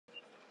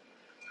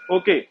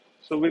Okay,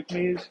 so with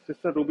me is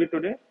Sister Ruby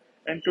today,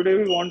 and today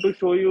we want to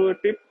show you a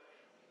tip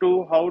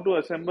to how to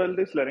assemble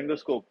this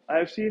laryngoscope. I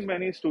have seen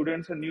many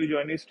students and new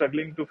joinees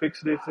struggling to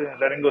fix this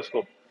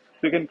laryngoscope.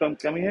 So you can come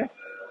here.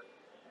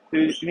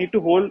 You need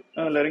to hold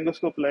a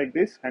laryngoscope like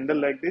this,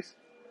 handle like this.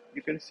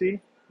 You can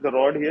see the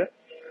rod here.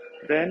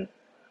 Then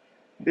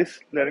this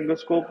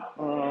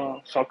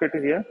laryngoscope socket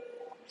here.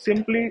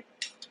 Simply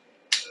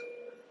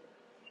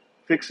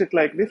fix it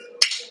like this,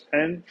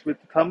 and with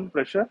thumb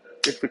pressure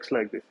it fixed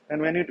like this, and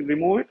when you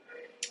remove it,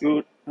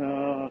 you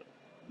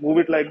move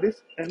it like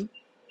this and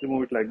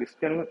remove it like this.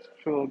 Can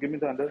you give me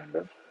the other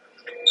handle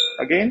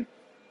again?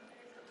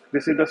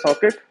 This is the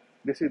socket,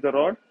 this is the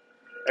rod.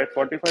 At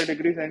 45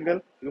 degrees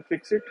angle you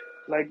fix it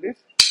like this,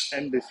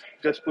 and this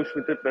just push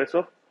with the press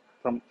of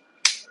thumb,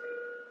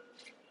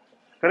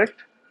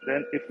 correct?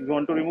 Then if you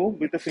want to remove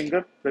with the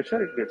finger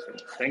pressure, it gets in.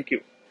 Thank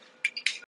you.